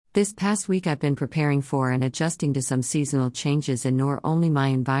This past week I've been preparing for and adjusting to some seasonal changes in not only my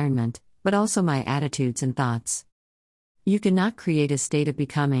environment, but also my attitudes and thoughts. You cannot create a state of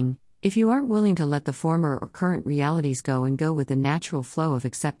becoming if you aren't willing to let the former or current realities go and go with the natural flow of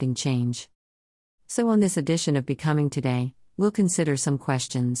accepting change. So on this edition of Becoming Today, we'll consider some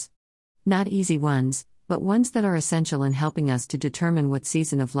questions. Not easy ones, but ones that are essential in helping us to determine what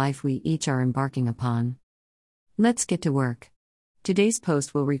season of life we each are embarking upon. Let's get to work. Today's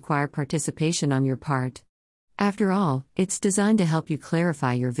post will require participation on your part. After all, it's designed to help you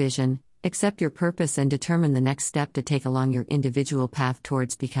clarify your vision, accept your purpose, and determine the next step to take along your individual path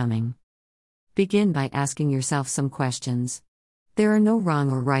towards becoming. Begin by asking yourself some questions. There are no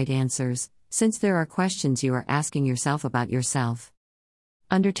wrong or right answers, since there are questions you are asking yourself about yourself.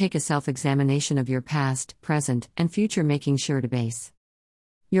 Undertake a self-examination of your past, present, and future, making sure to base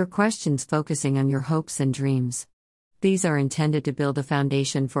your questions focusing on your hopes and dreams. These are intended to build a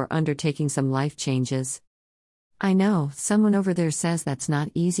foundation for undertaking some life changes. I know, someone over there says that's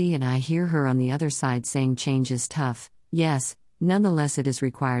not easy, and I hear her on the other side saying change is tough. Yes, nonetheless it is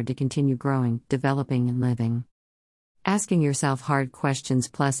required to continue growing, developing, and living. Asking yourself hard questions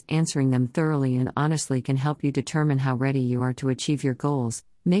plus answering them thoroughly and honestly can help you determine how ready you are to achieve your goals,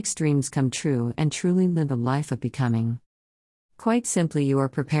 make dreams come true, and truly live a life of becoming. Quite simply, you are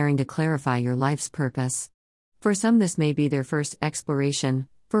preparing to clarify your life's purpose. For some, this may be their first exploration.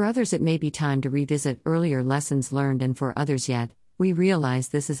 For others, it may be time to revisit earlier lessons learned, and for others yet, we realize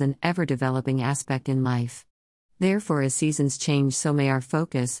this is an ever-developing aspect in life. Therefore, as seasons change, so may our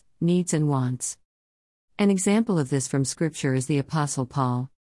focus, needs, and wants. An example of this from Scripture is the Apostle Paul.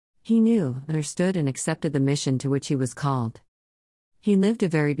 He knew, understood, and accepted the mission to which he was called. He lived a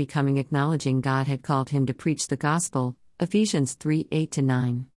very becoming, acknowledging God had called him to preach the gospel, Ephesians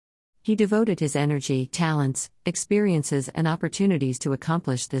 3:8-9. He devoted his energy, talents, experiences, and opportunities to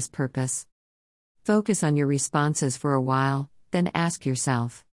accomplish this purpose. Focus on your responses for a while, then ask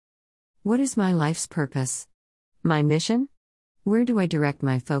yourself, what is my life's purpose? My mission? Where do I direct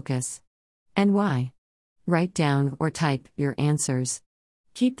my focus? And why? Write down or type your answers.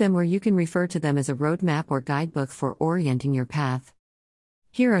 Keep them where you can refer to them as a roadmap or guidebook for orienting your path.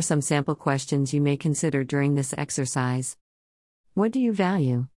 Here are some sample questions you may consider during this exercise. What do you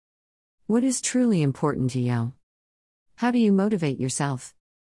value? What is truly important to you? How do you motivate yourself?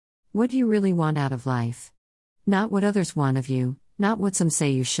 What do you really want out of life? Not what others want of you, not what some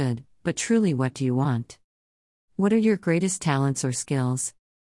say you should, but truly what do you want? What are your greatest talents or skills?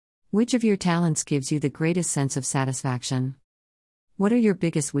 Which of your talents gives you the greatest sense of satisfaction? What are your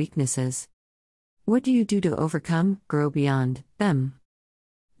biggest weaknesses? What do you do to overcome, grow beyond them?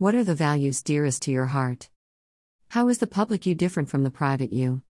 What are the values dearest to your heart? How is the public you different from the private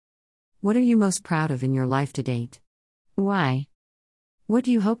you? What are you most proud of in your life to date? Why? What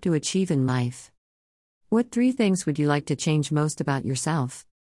do you hope to achieve in life? What 3 things would you like to change most about yourself?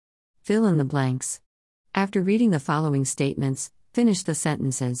 Fill in the blanks. After reading the following statements, finish the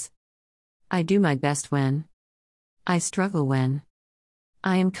sentences. I do my best when. I struggle when.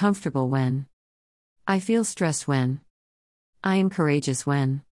 I am comfortable when. I feel stressed when. I am courageous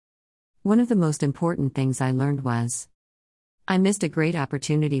when. One of the most important things I learned was, I missed a great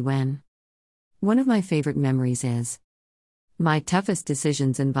opportunity when. One of my favorite memories is, my toughest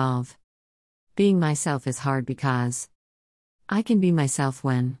decisions involve. Being myself is hard because. I can be myself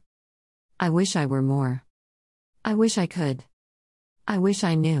when. I wish I were more. I wish I could. I wish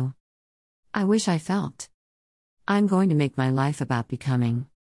I knew. I wish I felt. I'm going to make my life about becoming.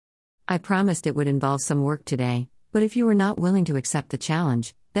 I promised it would involve some work today, but if you were not willing to accept the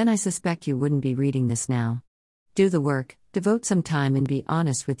challenge, then I suspect you wouldn't be reading this now. Do the work, devote some time, and be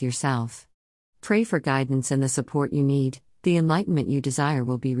honest with yourself. Pray for guidance and the support you need. The enlightenment you desire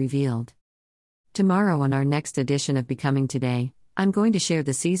will be revealed. Tomorrow, on our next edition of Becoming Today, I'm going to share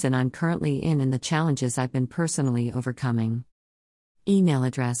the season I'm currently in and the challenges I've been personally overcoming. Email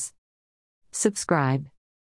address. Subscribe.